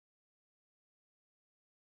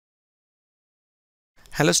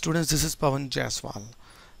Hello students, this is Pawan Jaiswal.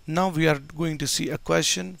 Now we are going to see a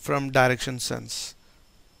question from direction sense.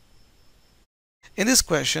 In this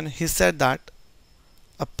question, he said that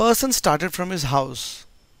a person started from his house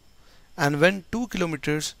and went 2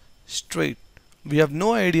 kilometers straight. We have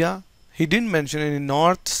no idea. He didn't mention any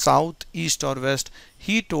north, south, east or west.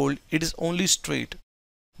 He told it is only straight.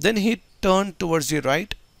 Then he turned towards the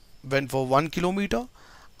right, went for 1 kilometer.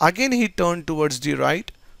 Again he turned towards the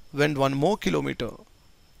right, went 1 more kilometer.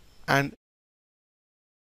 And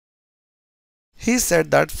he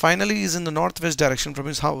said that finally he is in the northwest direction from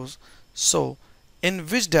his house. So, in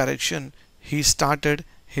which direction he started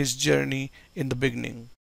his journey in the beginning?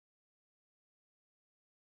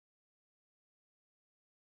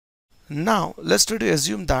 Now, let's try to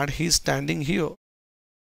assume that he is standing here.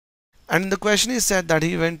 And in the question he said that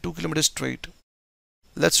he went 2 kilometers straight.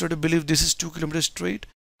 Let's try to believe this is 2 kilometers straight.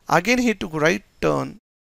 Again he took right turn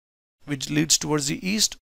which leads towards the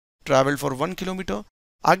east, traveled for 1 kilometer.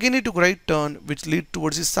 Again he took right turn which leads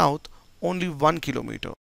towards the south, only 1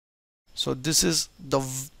 kilometer. So this is the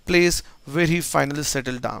place where he finally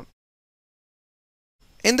settled down.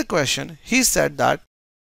 In the question he said that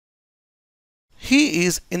he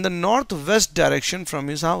is in the northwest direction from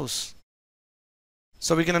his house.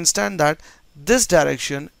 So we can understand that this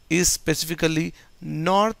direction is specifically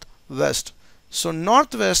northwest. So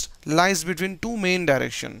northwest lies between two main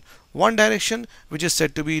directions. One direction which is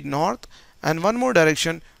said to be north and one more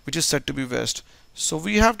direction which is said to be west. So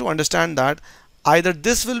we have to understand that either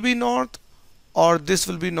this will be north or this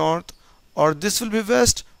will be north or this will be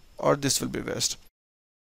west or this will be west.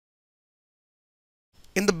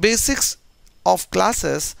 In the basics of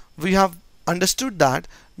classes we have understood that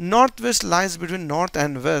northwest lies between north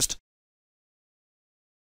and west.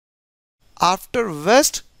 After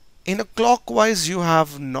west, in a clockwise you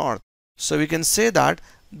have north. So we can say that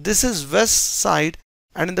this is west side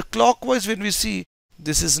and in the clockwise when we see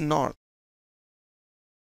this is north.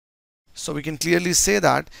 So we can clearly say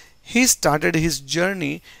that he started his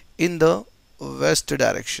journey in the west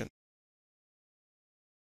direction.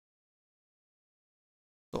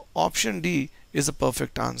 So option D is the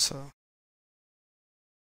perfect answer.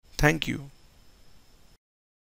 Thank you.